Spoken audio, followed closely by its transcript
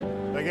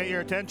I get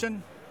your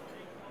attention?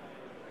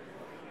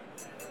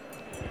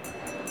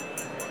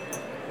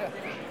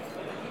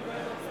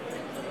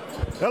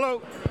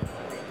 Hello.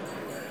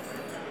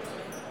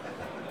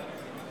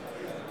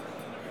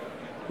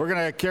 We're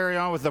going to carry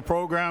on with the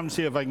program,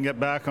 see if I can get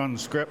back on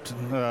script.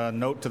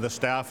 Note to the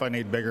staff, I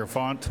need bigger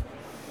font.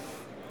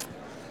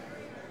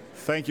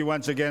 Thank you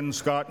once again,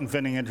 Scott and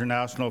Finning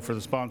International, for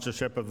the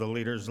sponsorship of the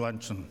Leaders'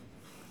 Luncheon.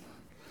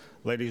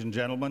 Ladies and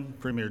gentlemen,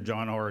 Premier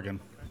John Horgan.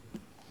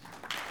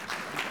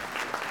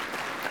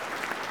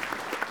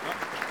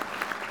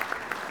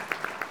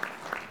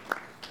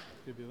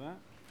 Give you that.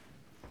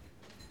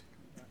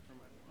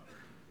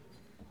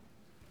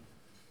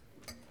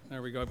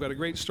 There we go. I've got a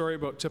great story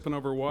about tipping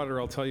over water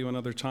I'll tell you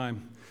another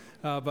time.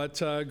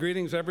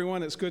 Greetings,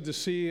 everyone. It's good to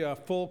see a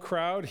full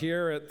crowd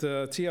here at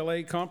the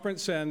TLA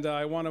conference, and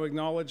I want to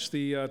acknowledge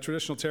the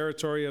traditional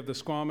territory of the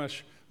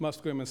Squamish,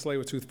 Musqueam, and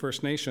Tsleil-Waututh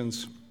First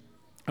Nations.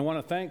 I want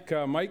to thank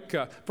Mike.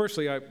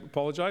 Firstly, I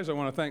apologize. I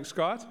want to thank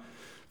Scott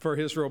for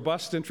his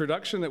robust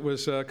introduction. It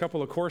was a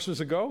couple of courses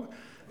ago,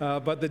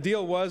 but the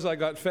deal was I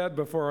got fed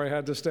before I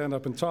had to stand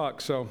up and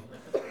talk. So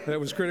it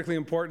was critically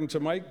important to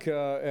Mike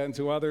and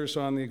to others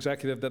on the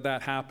executive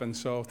that happened.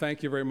 So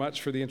thank you very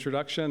much for the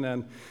introduction.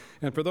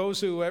 And for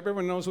those who,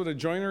 everyone knows what a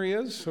joinery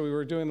is, so we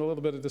were doing a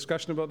little bit of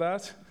discussion about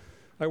that.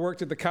 I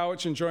worked at the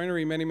Cowichan and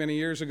Joinery many, many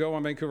years ago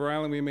on Vancouver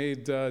Island. We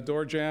made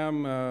door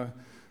jamb,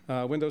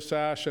 window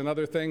sash, and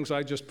other things.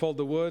 I just pulled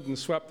the wood and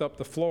swept up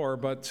the floor,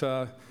 but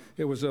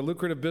it was a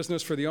lucrative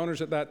business for the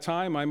owners at that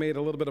time. I made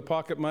a little bit of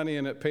pocket money,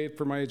 and it paid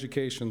for my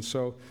education.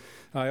 So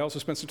I also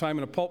spent some time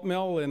in a pulp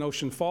mill in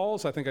Ocean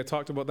Falls. I think I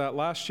talked about that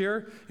last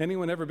year.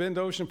 Anyone ever been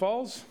to Ocean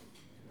Falls?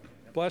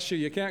 Bless you.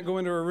 You can't go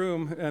into a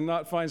room and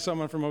not find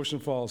someone from Ocean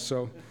Falls.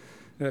 So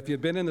if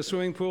you've been in the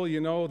swimming pool,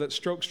 you know that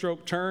stroke,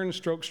 stroke, turn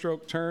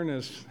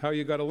is how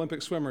you got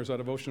Olympic swimmers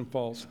out of Ocean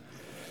Falls.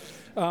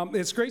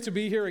 It's great to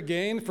be here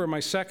again for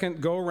my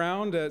second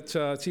go-round at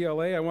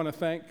TLA. I want to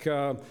thank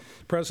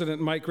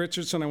President Mike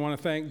Richardson. I want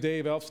to thank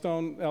Dave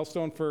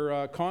Elstone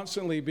for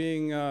constantly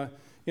being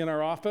in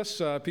our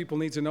office. People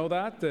need to know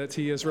that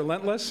he is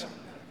relentless.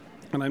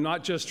 And I'm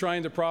not just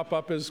trying to prop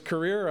up his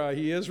career.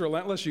 He is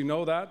relentless. You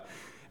know that.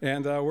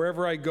 And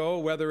wherever I go,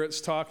 whether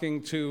it's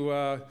talking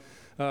to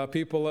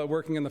people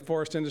working in the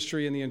forest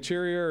industry in the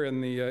interior, in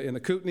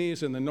the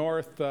Kootenays, in the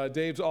north,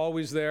 Dave's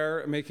always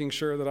there, making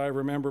sure that I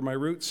remember my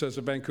roots as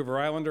a Vancouver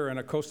Islander and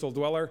a coastal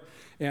dweller,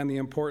 and the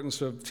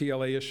importance of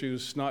TLA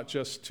issues, not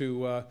just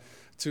to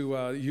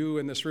you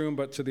in this room,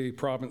 but to the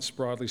province,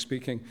 broadly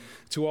speaking.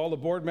 To all the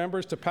board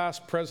members, to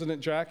past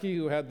President Jackie,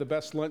 who had the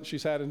best lunch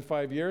she's had in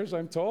 5 years,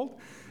 I'm told.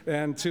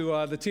 And to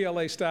the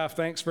TLA staff,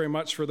 thanks very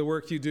much for the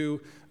work you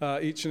do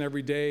each and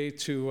every day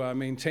to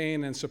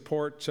maintain and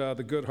support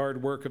the good,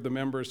 hard work of the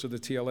members of the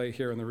TLA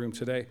here in the room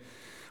today.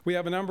 We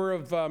have a number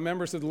of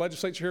members of the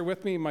legislature here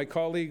with me, my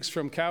colleagues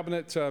from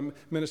Cabinet,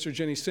 Minister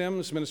Ginny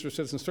Sims, Minister of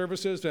Citizen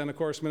Services, and of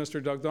course, Minister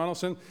Doug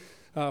Donaldson.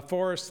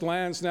 Forest,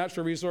 Lands,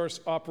 Natural Resource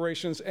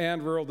Operations,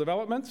 and Rural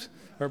Development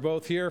are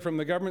both here from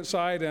the government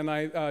side,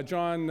 and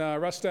John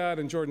Rustad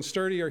and Jordan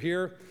Sturdy are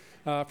here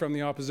from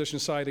the opposition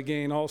side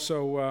again,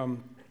 also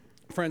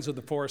friends of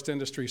the forest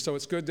industry. So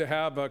it's good to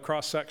have a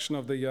cross-section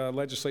of the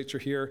legislature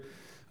here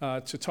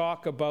to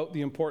talk about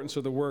the importance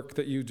of the work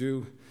that you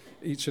do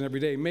each and every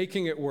day,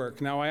 making it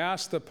work. Now, I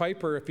asked the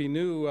piper if he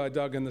knew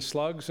Doug and the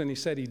Slugs, and he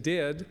said he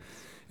did.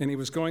 And he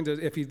was going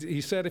to,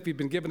 he said if he'd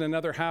been given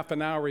another half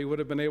an hour, he would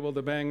have been able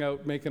to bang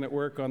out making it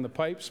work on the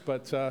pipes,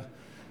 but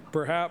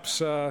perhaps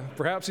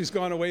he's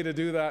gone away to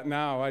do that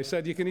now. I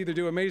said you can either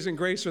do Amazing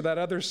Grace or that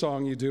other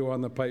song you do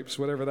on the pipes,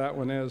 whatever that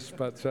one is.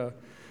 But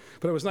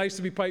it was nice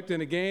to be piped in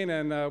again,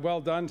 and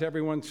well done to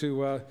everyone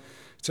to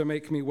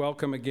make me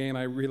welcome again.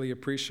 I really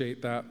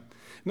appreciate that.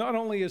 Not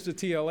only is the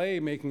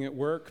TLA making it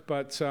work,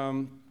 but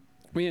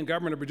we in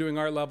government are doing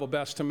our level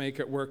best to make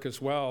it work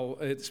as well.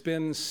 It's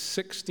been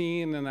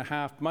 16 and a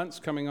half months,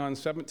 coming on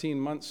 17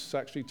 months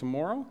actually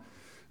tomorrow,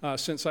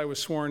 since I was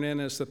sworn in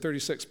as the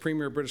 36th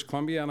Premier of British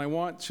Columbia, and I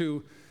want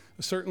to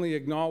certainly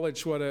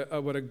acknowledge what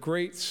a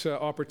great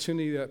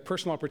opportunity,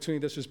 personal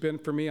opportunity this has been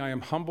for me. I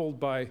am humbled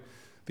by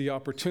the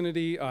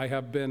opportunity. I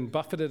have been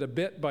buffeted a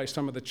bit by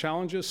some of the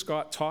challenges.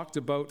 Scott talked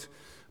about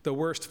the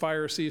worst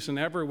fire season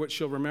ever, which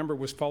you'll remember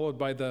was followed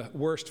by the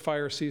worst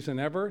fire season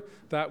ever.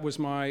 That was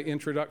my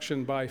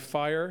introduction by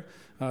fire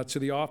to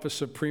the office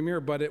of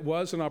Premier, but it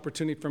was an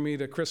opportunity for me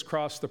to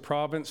crisscross the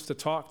province, to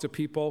talk to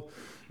people,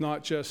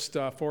 not just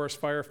forest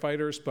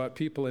firefighters, but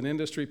people in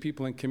industry,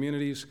 people in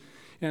communities,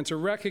 and to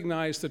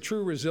recognize the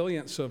true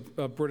resilience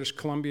of British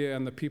Columbia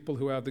and the people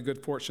who have the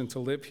good fortune to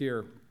live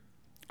here.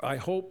 I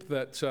hope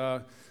that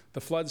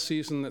the flood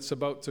season that's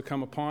about to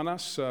come upon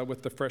us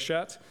with the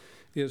freshet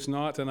is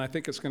not, and I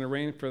think it's going to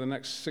rain for the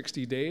next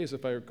 60 days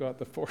if I got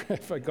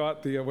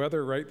the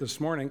weather right this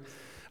morning.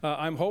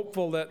 I'm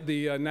hopeful that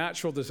the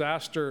natural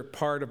disaster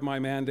part of my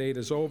mandate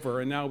is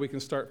over, and now we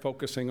can start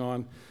focusing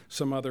on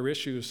some other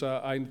issues.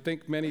 I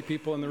think many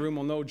people in the room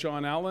will know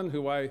John Allen,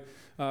 who I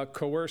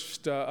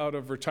coerced out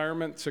of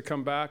retirement to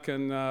come back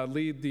and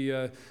lead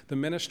the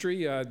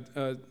ministry.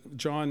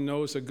 John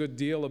knows a good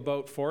deal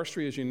about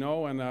forestry, as you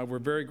know, and we're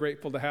very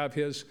grateful to have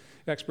his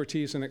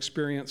expertise and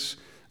experience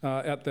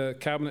at the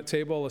cabinet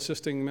table,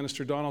 assisting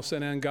Minister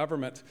Donaldson and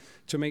government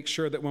to make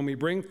sure that when we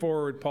bring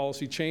forward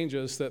policy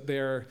changes, that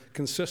they're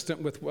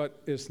consistent with what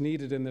is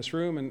needed in this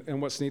room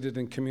and what's needed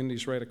in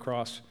communities right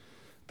across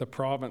the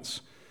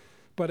province.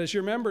 But as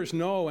your members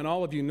know, and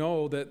all of you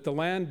know, that the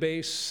land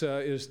base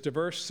is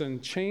diverse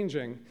and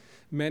changing.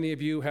 Many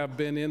of you have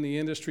been in the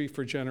industry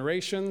for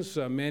generations.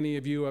 Many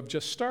of you have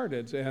just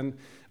started. And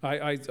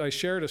I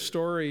shared a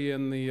story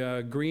in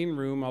the green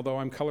room, although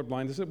I'm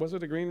colorblind. Was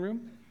it a green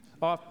room?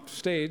 Off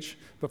stage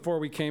before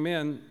we came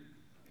in,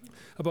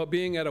 about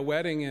being at a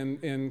wedding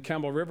in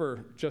Campbell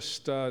River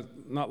just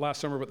not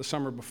last summer, but the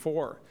summer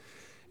before.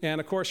 And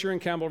of course, you're in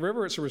Campbell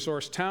River. It's a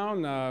resource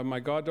town.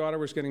 My goddaughter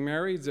was getting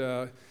married,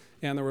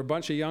 and there were a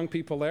bunch of young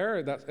people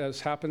there, that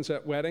as happens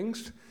at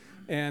weddings.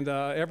 And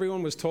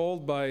everyone was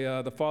told by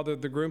the father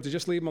of the groom to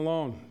just leave them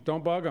alone.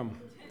 Don't bug them.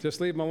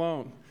 Just leave them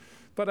alone.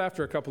 But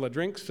after a couple of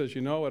drinks, as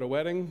you know, at a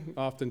wedding,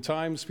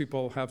 oftentimes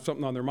people have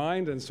something on their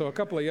mind. And so a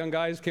couple of young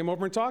guys came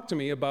over and talked to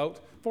me about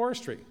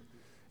forestry.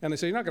 And they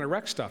said, "You're not going to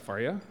wreck stuff, are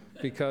you?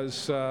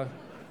 Because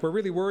we're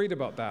really worried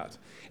about that."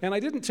 And I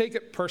didn't take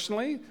it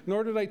personally,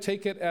 nor did I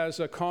take it as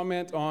a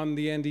comment on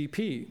the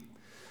NDP.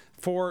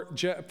 For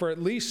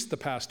at least the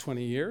past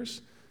 20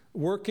 years,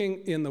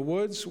 working in the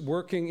woods,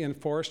 working in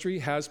forestry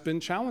has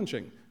been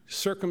challenging.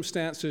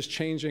 Circumstances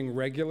changing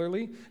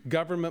regularly,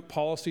 government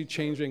policy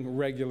changing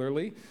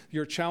regularly,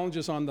 your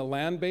challenges on the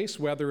land base,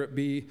 whether it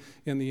be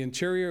in the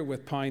interior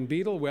with pine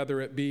beetle,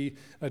 whether it be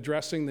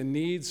addressing the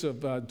needs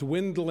of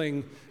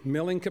dwindling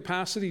milling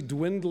capacity,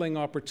 dwindling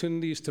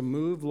opportunities to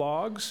move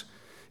logs.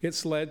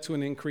 It's led to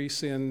an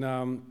increase in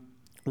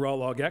raw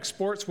log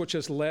exports, which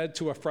has led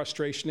to a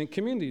frustration in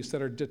communities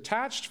that are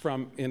detached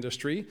from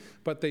industry,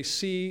 but they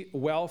see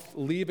wealth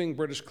leaving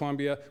British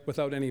Columbia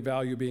without any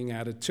value being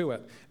added to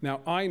it.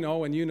 Now, I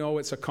know, and you know,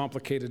 it's a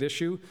complicated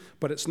issue,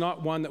 but it's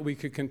not one that we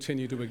could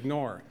continue to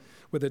ignore.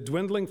 With a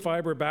dwindling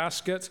fiber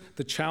basket,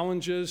 the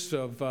challenges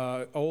of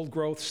old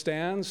growth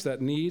stands that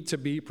need to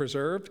be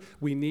preserved,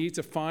 we need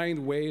to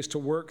find ways to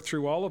work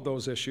through all of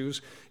those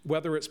issues.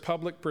 Whether it's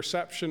public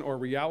perception or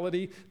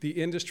reality, the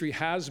industry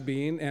has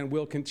been and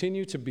will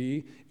continue to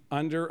be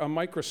under a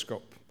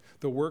microscope.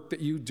 The work that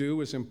you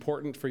do is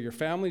important for your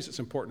families, it's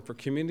important for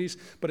communities,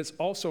 but it's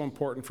also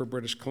important for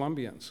British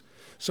Columbians.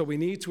 So we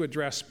need to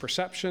address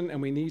perception,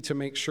 and we need to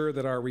make sure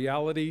that our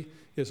reality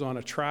is on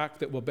a track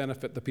that will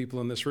benefit the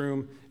people in this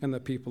room and the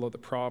people of the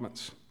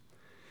province.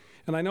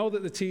 And I know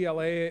that the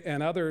TLA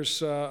and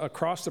others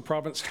across the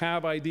province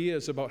have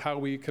ideas about how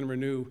we can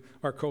renew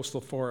our coastal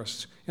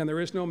forests. And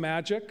there is no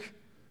magic.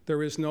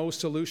 There is no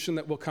solution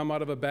that will come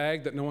out of a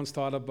bag that no one's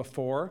thought of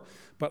before.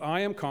 But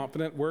I am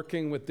confident,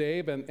 working with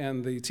Dave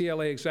and the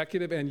TLA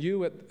executive and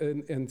you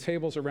in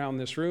tables around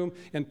this room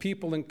and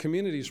people in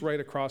communities right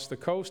across the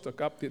coast,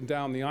 up and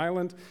down the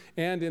island,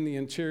 and in the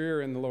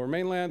interior and the Lower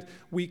Mainland,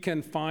 we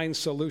can find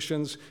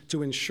solutions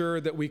to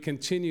ensure that we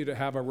continue to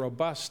have a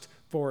robust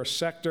forest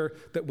sector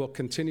that will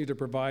continue to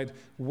provide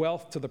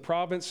wealth to the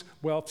province,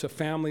 wealth to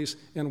families,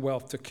 and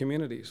wealth to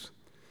communities.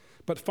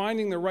 But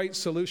finding the right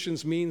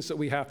solutions means that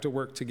we have to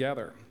work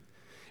together.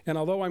 And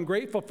although I'm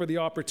grateful for the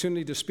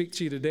opportunity to speak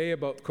to you today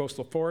about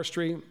coastal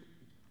forestry,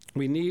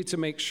 we need to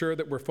make sure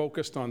that we're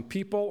focused on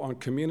people, on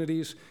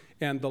communities,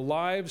 and the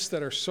lives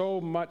that are so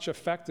much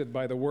affected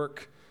by the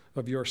work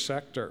of your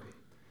sector.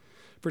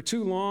 For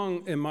too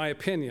long, in my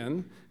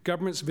opinion,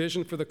 government's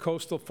vision for the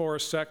coastal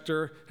forest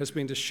sector has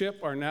been to ship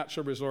our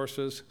natural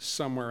resources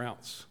somewhere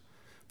else.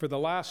 For the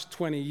last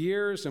 20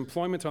 years,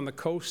 employment on the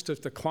coast has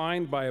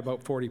declined by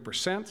about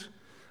 40%.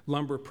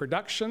 Lumber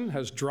production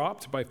has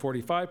dropped by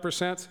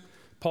 45%,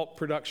 pulp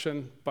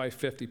production by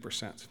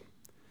 50%.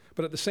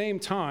 But at the same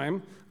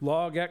time,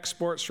 log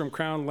exports from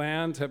Crown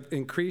land have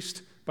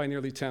increased by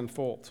nearly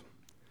tenfold.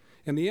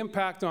 And the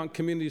impact on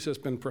communities has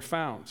been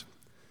profound.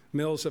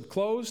 Mills have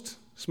closed,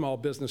 small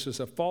businesses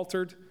have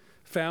faltered,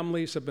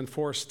 families have been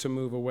forced to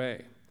move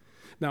away.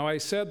 Now, I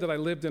said that I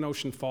lived in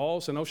Ocean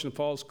Falls, and Ocean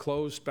Falls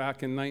closed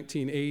back in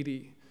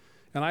 1980.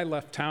 And I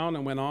left town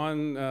and went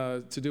on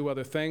to do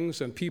other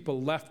things, and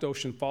people left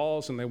Ocean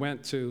Falls, and they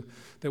went to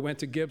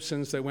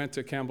Gibson's, they went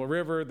to Campbell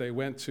River, they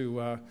went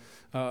to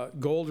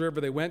Gold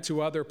River, they went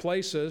to other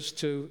places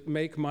to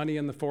make money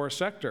in the forest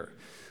sector.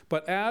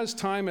 But as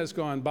time has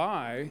gone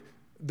by,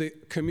 the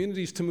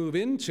communities to move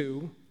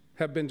into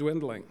have been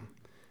dwindling.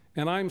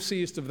 And I'm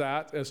seized of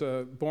that as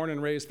a born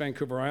and raised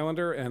Vancouver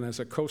Islander and as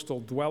a coastal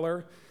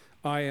dweller.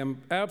 I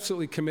am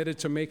absolutely committed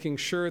to making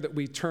sure that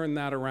we turn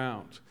that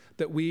around,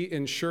 that we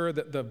ensure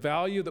that the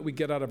value that we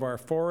get out of our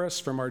forests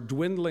from our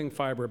dwindling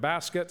fiber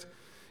basket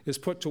is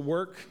put to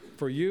work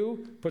for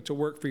you, put to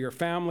work for your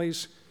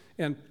families,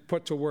 and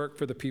put to work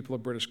for the people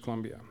of British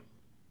Columbia.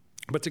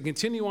 But to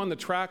continue on the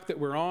track that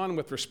we're on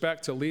with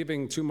respect to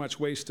leaving too much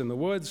waste in the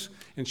woods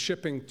and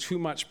shipping too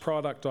much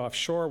product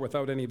offshore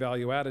without any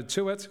value added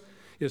to it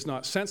is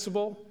not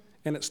sensible,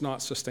 and it's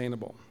not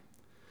sustainable.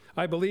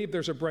 I believe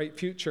there's a bright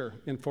future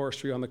in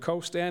forestry on the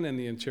coast and in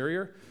the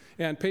interior,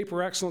 and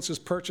Paper Excellence's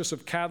purchase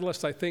of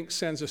Catalyst, I think,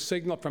 sends a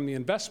signal from the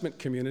investment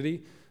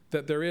community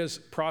that there is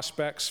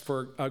prospects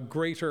for a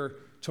greater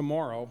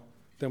tomorrow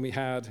than we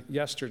had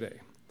yesterday.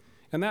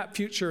 And that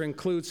future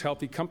includes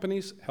healthy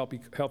companies,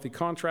 healthy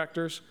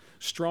contractors,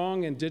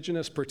 strong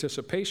Indigenous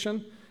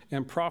participation,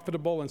 and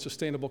profitable and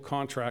sustainable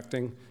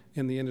contracting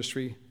in the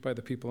industry by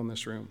the people in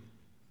this room.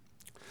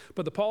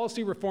 But the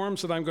policy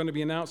reforms that I'm going to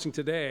be announcing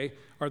today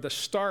are the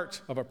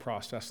start of a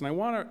process, and I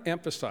want to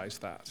emphasize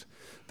that.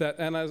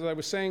 And as I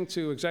was saying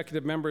to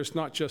executive members,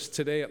 not just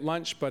today at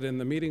lunch, but in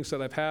the meetings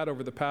that I've had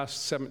over the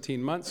past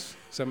 17 months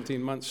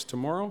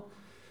tomorrow,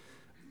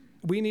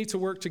 we need to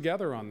work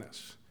together on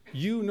this.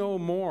 You know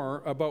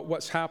more about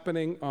what's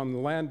happening on the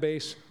land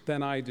base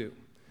than I do.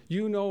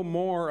 You know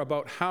more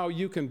about how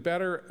you can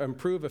better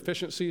improve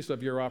efficiencies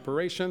of your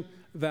operation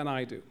than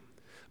I do.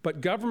 But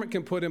government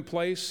can put in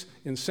place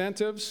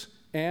incentives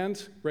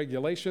and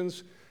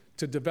regulations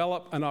to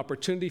develop an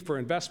opportunity for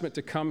investment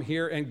to come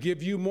here and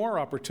give you more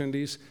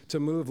opportunities to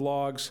move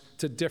logs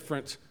to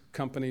different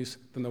companies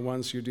than the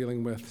ones you're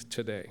dealing with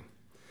today.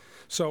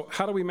 So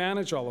how do we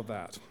manage all of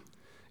that?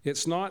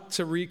 It's not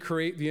to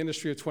recreate the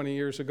industry of 20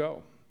 years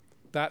ago.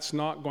 That's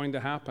not going to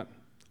happen.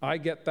 I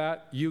get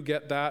that, you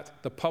get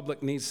that, the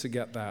public needs to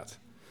get that.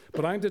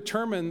 But I'm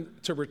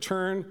determined to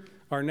return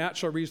our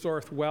natural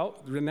resource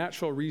wealth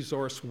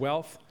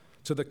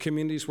to the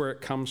communities where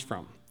it comes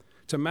from,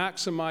 to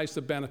maximize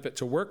the benefit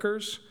to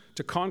workers,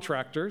 to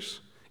contractors,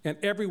 and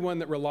everyone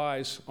that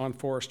relies on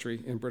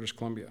forestry in British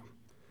Columbia.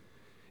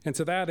 And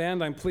to that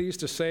end, I'm pleased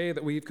to say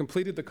that we've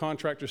completed the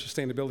Contractor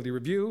Sustainability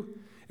Review,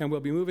 and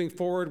we'll be moving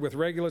forward with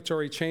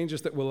regulatory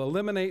changes that will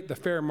eliminate the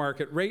fair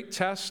market rate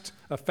test,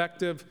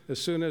 effective as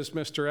soon as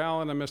Mr.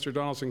 Allen and Mr.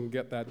 Donaldson can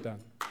get that done.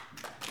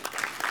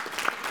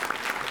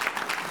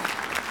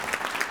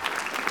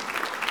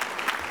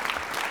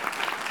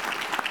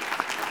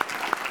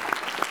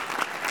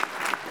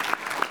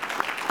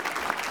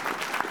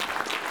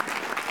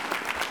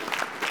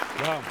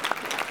 Wow.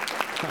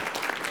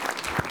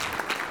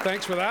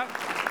 Thanks for that.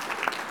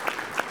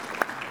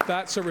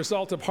 That's a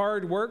result of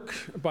hard work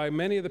by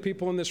many of the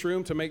people in this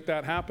room to make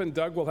that happen.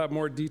 Doug will have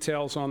more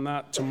details on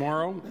that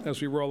tomorrow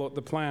as we roll out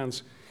the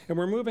plans. And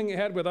we're moving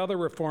ahead with other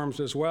reforms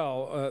as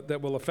well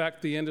that will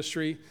affect the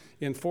industry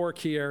in 4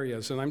 key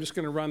areas, and I'm just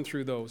going to run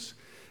through those.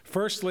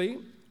 Firstly,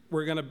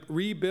 we're going to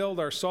rebuild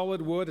our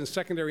solid wood and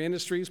secondary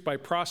industries by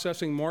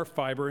processing more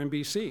fiber in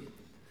BC.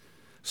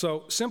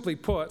 So simply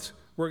put,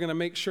 we're going to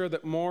make sure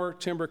that more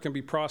timber can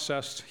be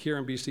processed here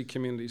in BC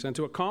communities. And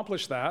to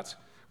accomplish that,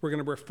 we're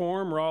going to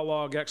reform raw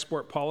log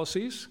export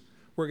policies.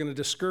 We're going to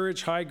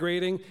discourage high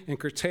grading and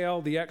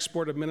curtail the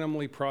export of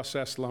minimally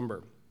processed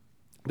lumber.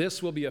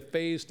 This will be a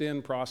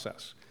phased-in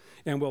process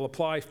and will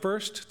apply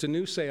first to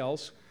new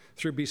sales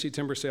through BC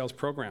Timber Sales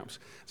programs.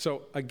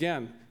 So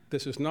again,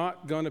 this is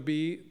not going to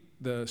be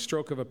the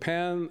stroke of a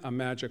pen, a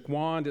magic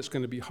wand. It's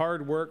going to be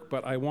hard work,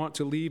 but I want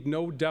to leave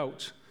no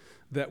doubt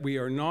that we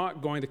are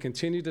not going to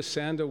continue to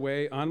send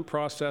away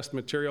unprocessed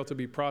material to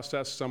be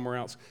processed somewhere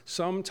else,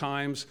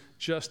 sometimes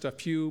just a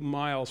few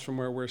miles from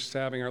where we're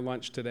having our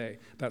lunch today.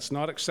 That's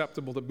not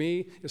acceptable to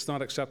me. It's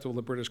not acceptable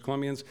to British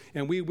Columbians.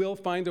 And we will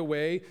find a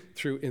way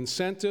through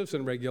incentives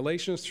and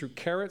regulations, through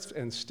carrots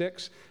and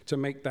sticks to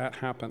make that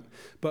happen.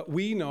 But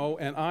we know,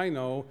 and I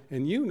know,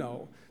 and you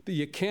know, that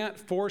you can't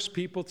force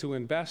people to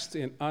invest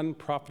in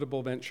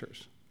unprofitable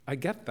ventures. I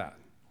get that.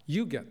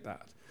 You get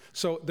that.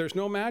 So there's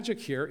no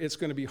magic here. It's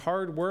going to be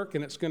hard work,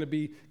 and it's going to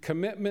be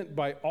commitment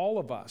by all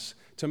of us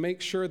to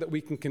make sure that we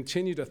can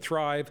continue to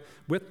thrive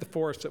with the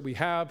forests that we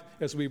have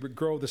as we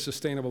grow the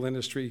sustainable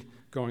industry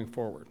going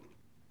forward.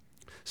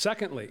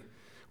 Secondly,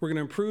 we're going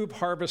to improve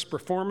harvest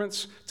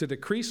performance to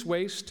decrease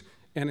waste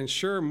and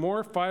ensure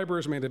more fiber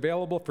is made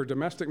available for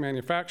domestic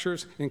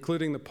manufacturers,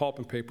 including the pulp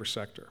and paper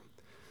sector.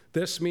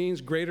 This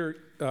means greater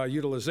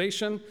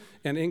utilization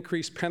and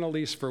increased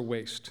penalties for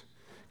waste.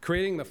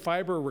 Creating the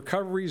fiber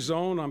recovery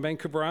zone on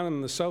Vancouver Island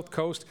and the South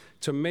Coast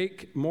to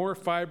make more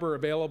fiber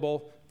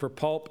available for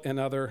pulp and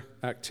other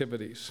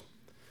activities.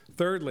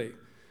 Thirdly,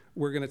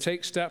 we're going to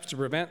take steps to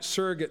prevent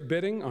surrogate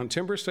bidding on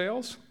timber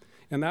sales,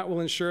 and that will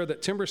ensure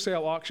that timber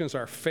sale auctions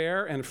are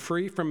fair and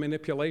free from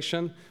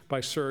manipulation by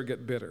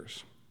surrogate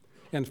bidders.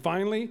 And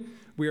finally,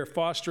 we are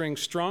fostering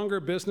stronger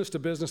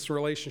business-to-business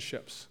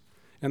relationships.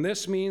 And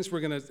this means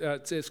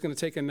it's going to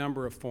take a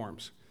number of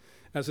forms.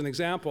 As an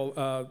example,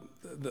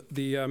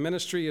 the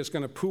ministry is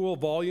going to pool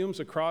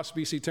volumes across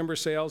BC Timber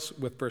Sales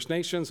with First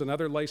Nations and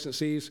other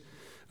licensees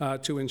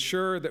to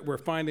ensure that we're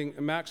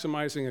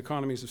maximizing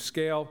economies of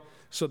scale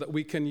so that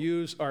we can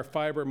use our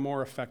fiber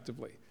more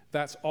effectively.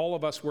 That's all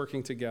of us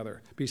working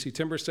together, BC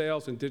Timber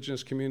Sales,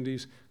 Indigenous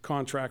communities,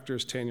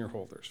 contractors, tenure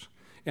holders.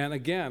 And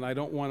again, I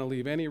don't want to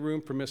leave any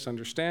room for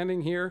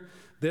misunderstanding here.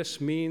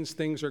 This means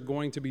things are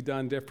going to be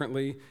done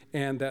differently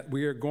and that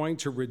we are going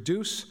to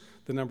reduce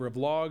the number of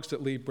logs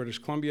that leave British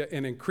Columbia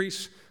and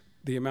increase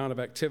the amount of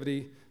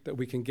activity that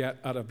we can get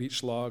out of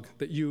each log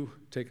that you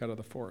take out of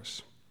the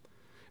forest.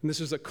 And this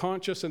is a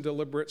conscious and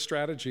deliberate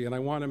strategy, and I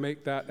want to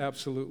make that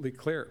absolutely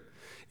clear.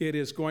 It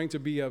is going to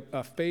be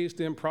a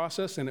phased-in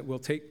process, and it will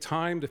take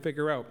time to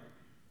figure out.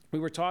 We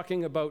were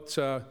talking about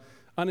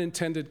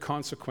unintended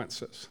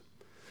consequences.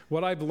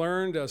 What I've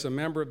learned as a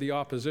member of the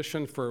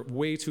opposition for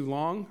way too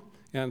long,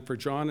 and for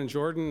John and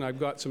Jordan, I've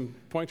got some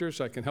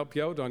pointers I can help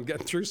you out on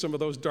getting through some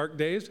of those dark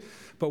days.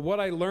 But what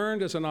I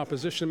learned as an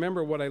opposition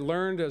member, what I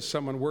learned as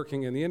someone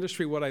working in the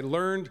industry, what I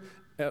learned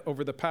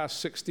over the past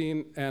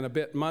 16 and a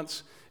bit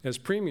months as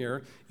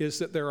Premier, is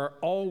that there are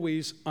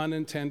always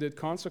unintended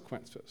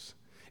consequences.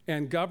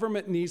 And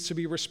government needs to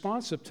be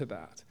responsive to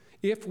that.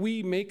 If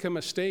we make a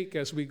mistake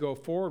as we go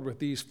forward with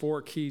these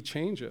 4 key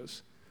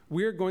changes,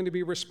 we're going to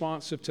be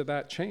responsive to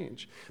that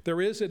change. There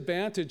is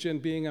advantage in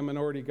being a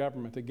minority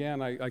government.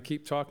 Again, I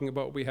keep talking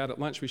about what we had at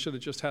lunch. We should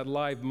have just had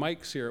live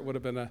mics here. It would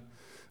have been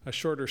a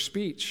shorter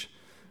speech.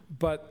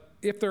 But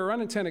if there are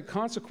unintended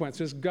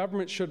consequences,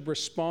 government should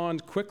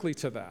respond quickly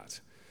to that.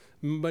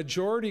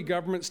 Majority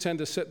governments tend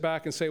to sit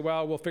back and say,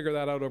 well, we'll figure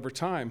that out over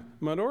time.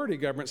 Minority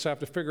governments have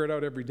to figure it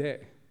out every day.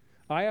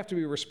 I have to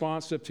be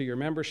responsive to your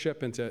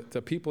membership and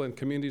to people in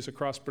communities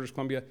across British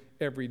Columbia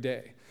every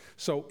day.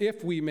 So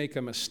if we make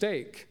a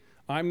mistake,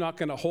 I'm not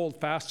going to hold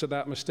fast to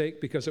that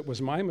mistake because it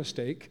was my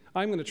mistake.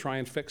 I'm going to try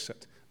and fix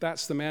it.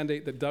 That's the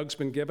mandate that Doug's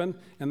been given,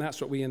 and that's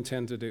what we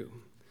intend to do.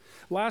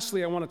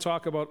 Lastly, I want to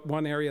talk about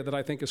one area that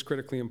I think is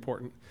critically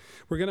important.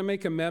 We're going to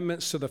make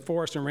amendments to the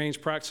Forest and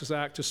Range Practices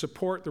Act to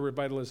support the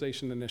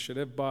revitalization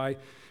initiative by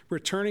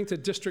returning to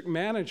district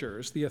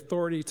managers the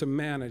authority to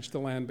manage the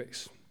land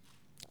base.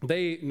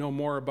 They know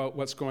more about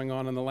what's going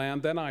on in the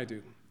land than I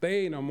do.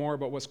 They know more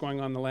about what's going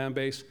on in the land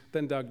base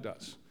than Doug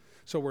does.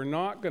 So we're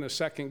not going to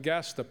second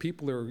guess the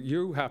people who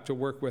you have to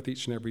work with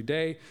each and every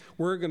day.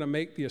 We're going to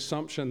make the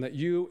assumption that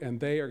you and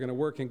they are going to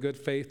work in good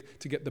faith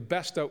to get the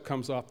best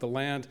outcomes off the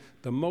land,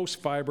 the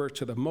most fiber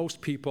to the most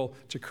people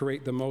to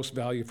create the most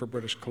value for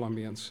British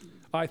Columbians.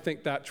 I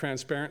think that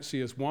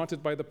transparency is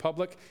wanted by the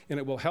public, and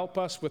it will help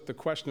us with the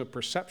question of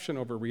perception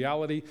over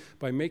reality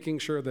by making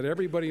sure that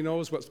everybody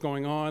knows what's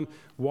going on,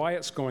 why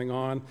it's going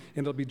on,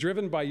 and it'll be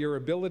driven by your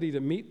ability to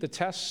meet the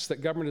tests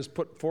that government has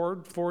put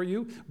forward for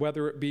you,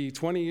 whether it be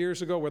 20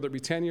 years ago, whether it be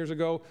 10 years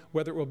ago,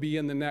 whether it will be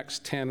in the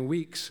next 10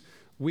 weeks.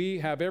 We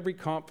have every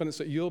confidence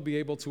that you'll be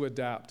able to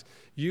adapt.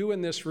 You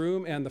in this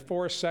room and the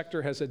forest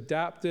sector has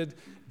adapted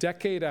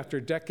decade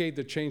after decade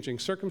to changing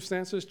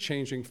circumstances,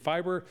 changing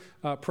fiber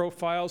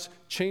profiles,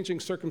 changing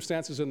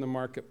circumstances in the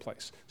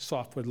marketplace.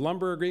 Softwood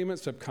lumber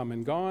agreements have come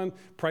and gone.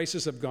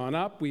 Prices have gone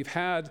up. We've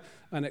had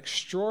an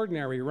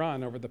extraordinary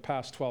run over the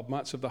past 12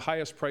 months of the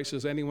highest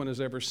prices anyone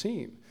has ever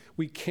seen.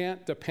 We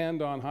can't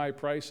depend on high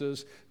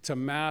prices to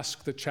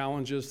mask the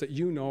challenges that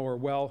you know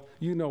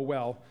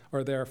well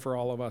are there for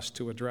all of us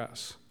to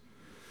address.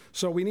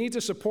 So we need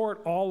to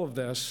support all of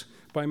this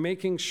by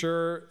making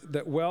sure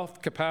that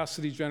wealth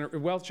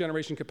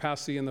generation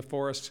capacity in the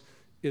forest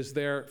is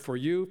there for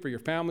you, for your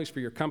families, for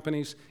your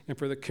companies, and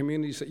for the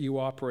communities that you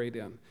operate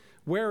in.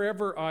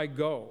 Wherever I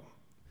go,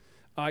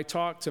 I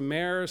talk to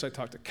mayors, I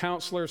talk to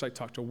councillors, I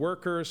talk to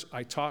workers,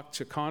 I talk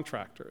to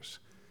contractors.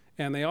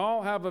 And they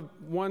all have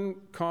one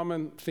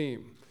common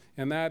theme,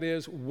 and that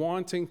is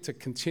wanting to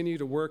continue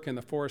to work in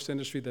the forest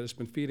industry that has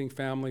been feeding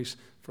families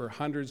for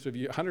hundreds of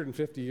years,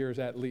 150 years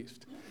at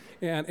least.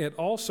 And it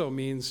also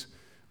means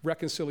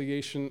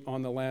reconciliation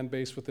on the land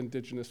base with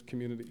Indigenous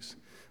communities.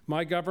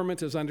 My government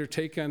has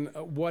undertaken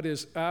what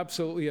is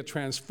absolutely a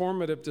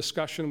transformative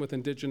discussion with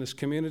Indigenous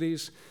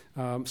communities.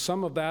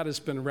 Some of that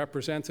has been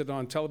represented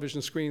on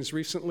television screens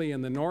recently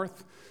in the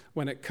North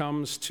when it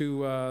comes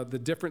to the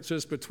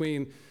differences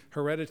between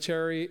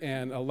hereditary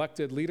and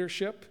elected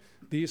leadership.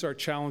 These are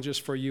challenges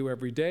for you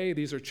every day.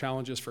 These are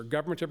challenges for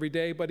government every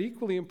day. But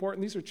equally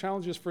important, these are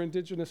challenges for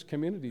Indigenous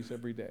communities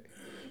every day.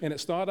 And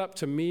it's not up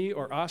to me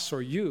or us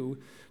or you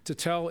to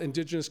tell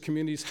Indigenous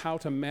communities how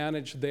to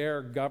manage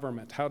their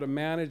government, how to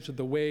manage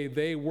the way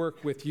they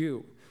work with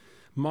you.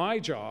 My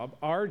job,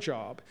 our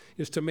job,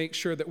 is to make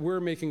sure that we're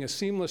making a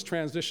seamless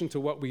transition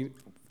to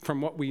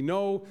from what we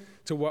know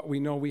to what we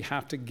know we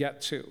have to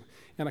get to.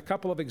 And a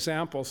couple of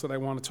examples that I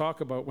want to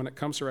talk about when it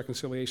comes to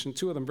reconciliation,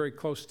 two of them very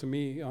close to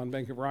me on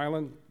Vancouver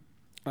Island.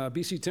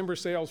 BC Timber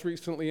Sales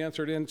recently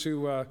entered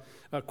into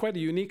quite a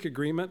unique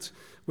agreement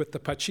with the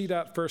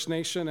Pacheedaht First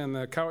Nation and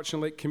the Cowichan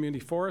Lake Community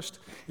Forest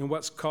in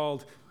what's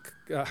called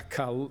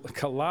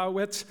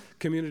Kalawit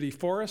Community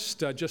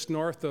Forest, just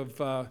north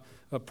of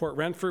Port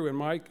Renfrew in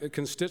my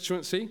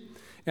constituency.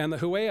 And the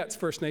Huayats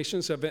First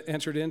Nations have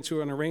entered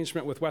into an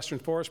arrangement with Western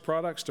Forest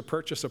Products to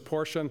purchase a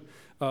portion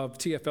of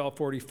TFL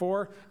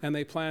 44, and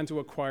they plan to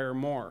acquire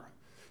more.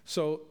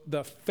 So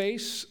the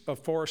face of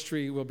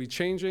forestry will be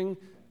changing.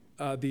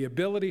 The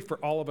ability for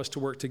all of us to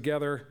work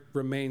together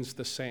remains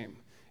the same.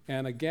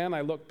 And again,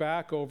 I look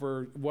back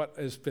over what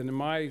has been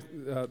my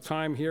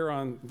time here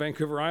on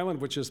Vancouver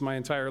Island, which is my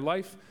entire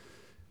life.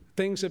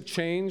 Things have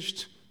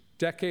changed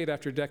decade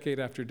after decade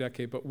after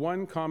decade, but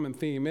one common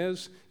theme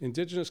is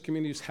Indigenous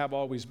communities have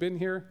always been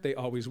here. They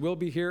always will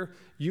be here.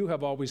 You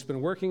have always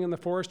been working in the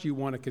forest. You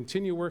want to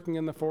continue working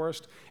in the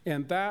forest,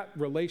 and that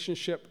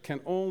relationship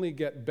can only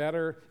get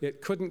better.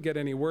 It couldn't get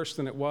any worse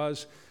than it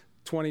was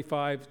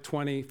 25,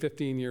 20,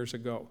 15 years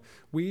ago.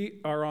 We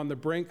are on the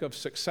brink of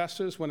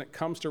successes when it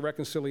comes to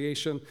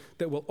reconciliation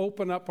that will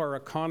open up our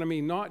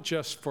economy, not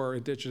just for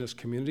Indigenous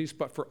communities,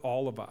 but for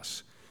all of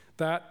us.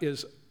 That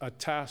is a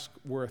task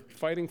worth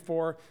fighting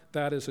for.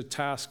 That is a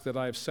task that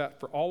I've set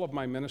for all of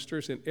my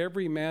ministers in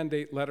every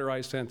mandate letter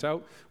I sent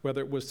out,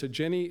 whether it was to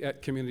Ginny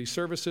at Community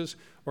Services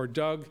or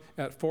Doug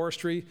at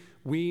Forestry.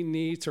 We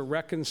need to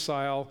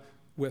reconcile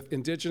with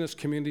Indigenous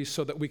communities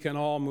so that we can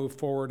all move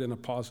forward in a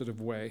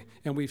positive way.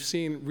 And we've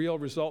seen real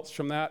results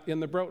from that in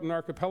the Broughton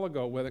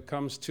Archipelago when it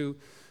comes to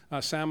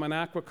salmon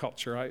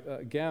aquaculture.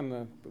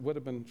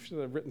 Should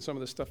have written some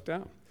of this stuff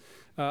down.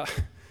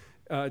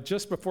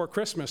 Just before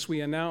Christmas,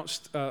 we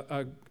announced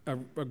a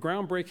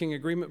groundbreaking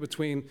agreement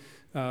between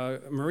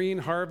Marine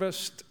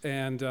Harvest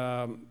and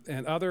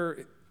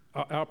other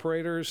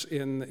operators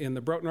in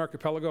the Broughton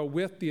Archipelago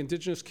with the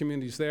Indigenous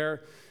communities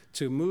there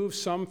to move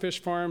some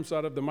fish farms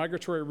out of the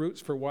migratory routes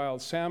for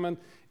wild salmon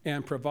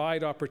and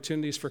provide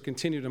opportunities for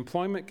continued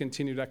employment,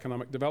 continued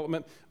economic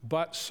development,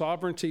 but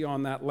sovereignty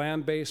on that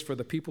land base for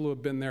the people who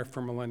have been there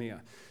for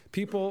millennia.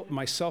 People,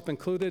 myself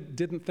included,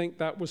 didn't think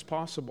that was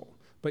possible.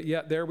 But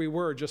yet there we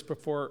were just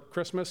before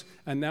Christmas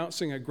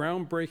announcing a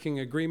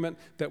groundbreaking agreement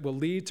that will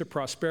lead to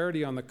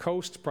prosperity on the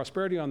coast,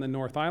 prosperity on the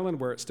North Island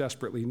where it's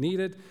desperately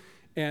needed,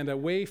 and a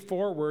way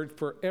forward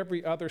for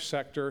every other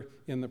sector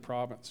in the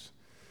province.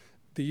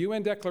 The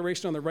UN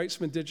Declaration on the Rights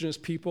of Indigenous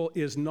People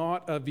is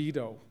not a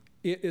veto.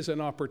 It is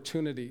an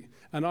opportunity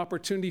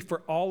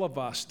for all of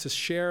us to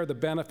share the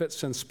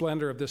benefits and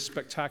splendor of this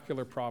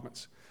spectacular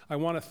province. I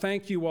want to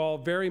thank you all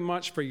very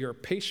much for your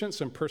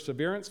patience and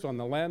perseverance on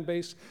the land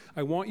base.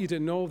 I want you to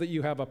know that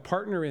you have a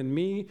partner in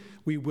me.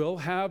 We will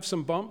have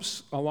some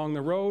bumps along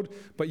the road,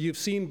 but you've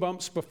seen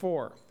bumps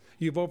before.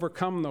 You've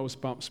overcome those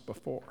bumps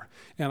before.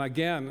 And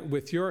again,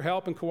 with your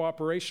help and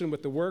cooperation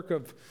with the work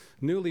of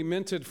newly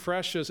minted,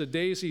 fresh as a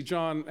daisy,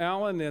 John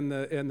Allen in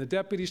the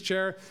deputy's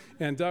chair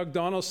and Doug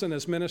Donaldson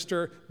as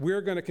minister,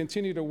 we're going to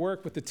continue to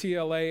work with the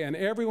TLA and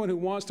everyone who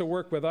wants to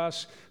work with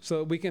us so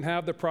that we can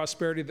have the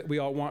prosperity that we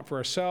all want for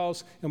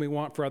ourselves and we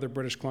want for other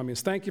British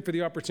Columbians. Thank you for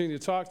the opportunity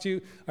to talk to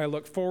you. I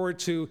look forward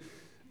to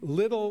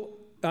little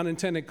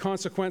unintended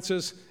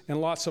consequences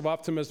and lots of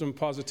optimism and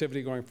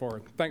positivity going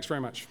forward. Thanks very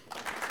much.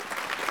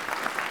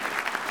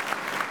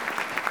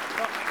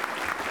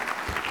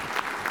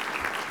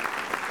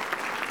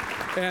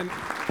 And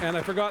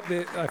I forgot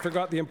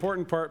the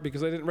important part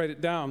because I didn't write it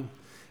down,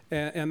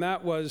 and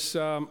that was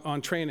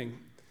on training.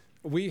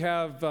 We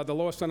have the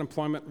lowest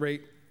unemployment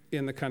rate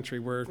in the country.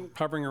 We're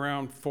hovering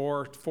around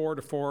 4 to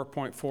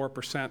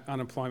 4.4%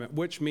 unemployment,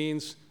 which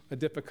means a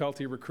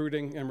difficulty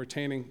recruiting and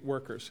retaining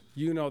workers.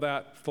 You know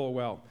that full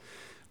well.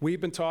 We've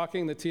been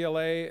talking, the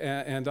TLA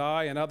and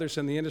I and others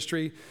in the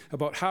industry,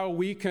 about how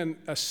we can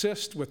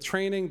assist with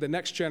training the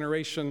next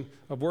generation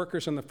of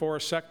workers in the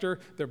forest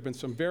sector. There have been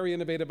some very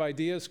innovative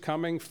ideas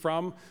coming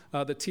from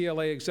the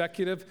TLA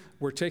executive.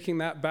 We're taking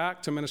that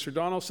back to Minister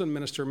Donaldson,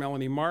 Minister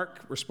Melanie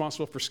Mark,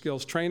 responsible for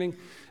skills training.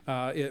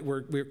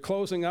 We're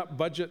closing up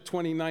Budget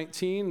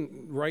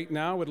 2019 right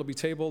now. It'll be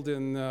tabled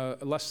in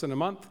less than a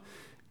month.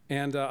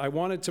 And I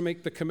wanted to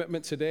make the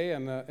commitment today,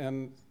 and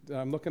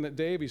I'm looking at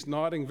Dave. He's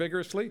nodding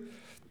vigorously.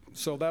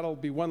 So that'll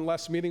be one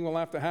less meeting we'll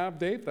have to have,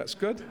 Dave. That's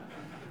good.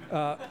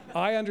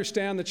 I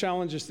understand the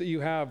challenges that you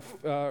have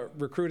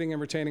recruiting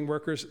and retaining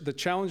workers, the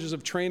challenges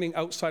of training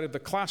outside of the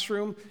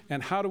classroom,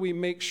 and how do we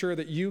make sure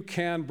that you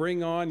can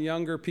bring on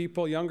younger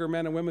people, younger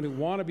men and women who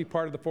want to be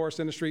part of the forest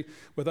industry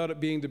without it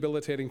being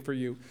debilitating for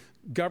you.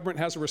 Government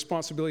has a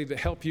responsibility to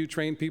help you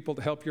train people,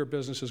 to help your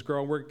businesses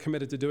grow, and we're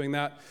committed to doing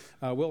that.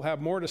 We'll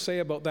have more to say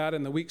about that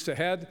in the weeks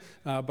ahead,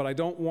 but I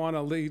don't want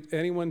to lead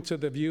anyone to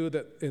the view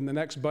that in the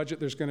next budget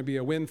there's going to be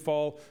a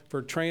windfall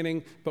for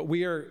training, but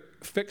we are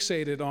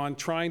fixated on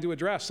trying to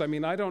address. I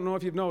mean, I don't know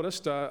if you've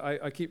noticed,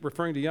 I keep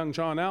referring to young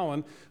John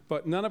Allen,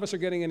 but none of us are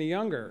getting any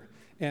younger.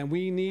 And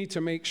we need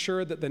to make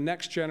sure that the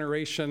next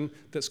generation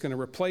that's going to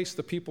replace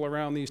the people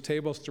around these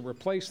tables, to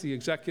replace the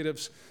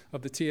executives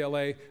of the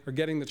TLA, are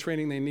getting the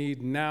training they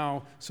need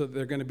now so that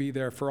they're going to be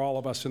there for all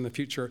of us in the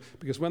future.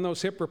 Because when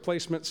those hip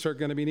replacements are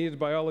going to be needed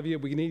by all of you,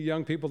 we need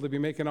young people to be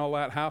making all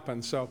that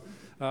happen. So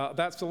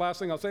that's the last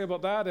thing I'll say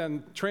about that,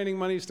 and training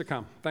money's to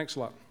come. Thanks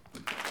a lot.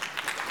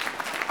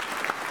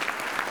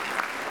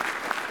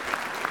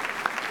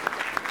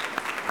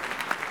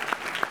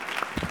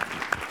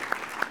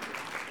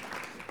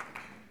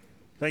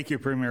 Thank you,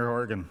 Premier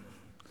Horgan.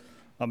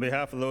 On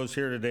behalf of those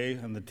here today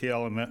and the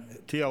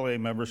TLA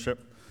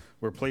membership,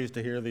 we're pleased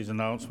to hear these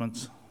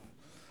announcements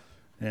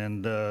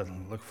and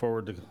look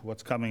forward to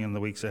what's coming in the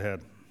weeks ahead.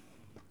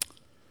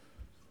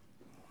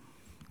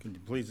 Can you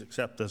please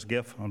accept this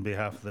gift on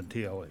behalf of the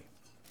TLA?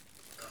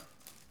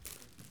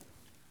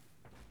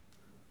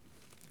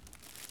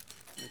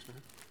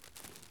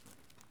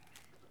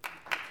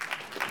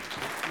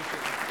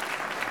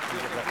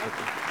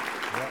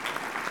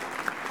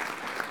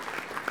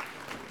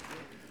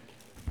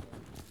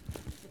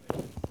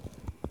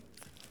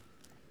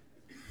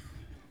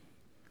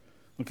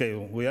 Okay,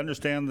 we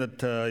understand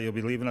that you'll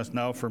be leaving us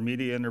now for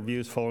media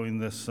interviews following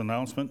this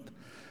announcement.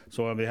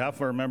 So on behalf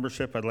of our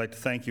membership, I'd like to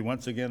thank you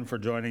once again for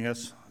joining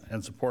us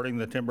and supporting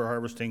the timber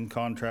harvesting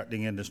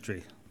contracting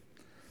industry.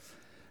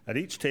 At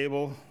each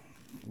table,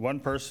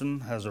 one person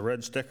has a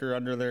red sticker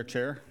under their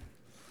chair.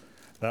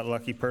 That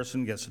lucky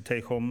person gets to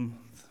take home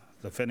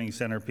the finning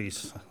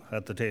centerpiece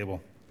at the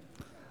table.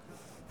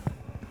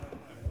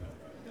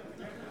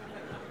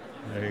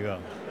 There you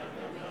go.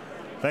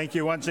 Thank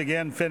you once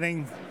again,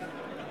 Finning,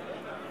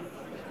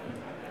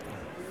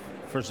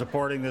 for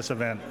supporting this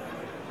event.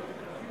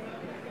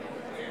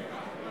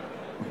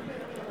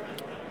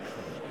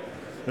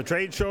 The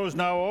trade show is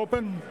now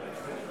open.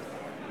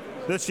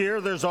 This year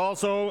there's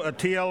also a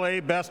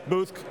TLA Best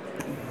Booth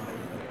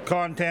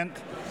contest.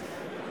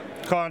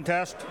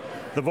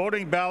 The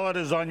voting ballot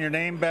is on your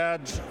name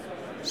badge.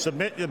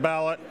 Submit your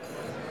ballot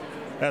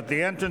at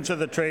the entrance of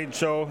the trade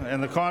show,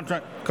 and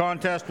the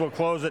contest will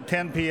close at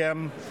 10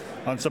 p.m.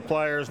 on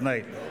Suppliers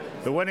Night.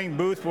 The winning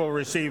booth will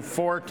receive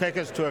 4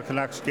 tickets to a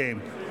Canucks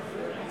game.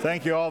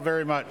 Thank you all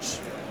very much.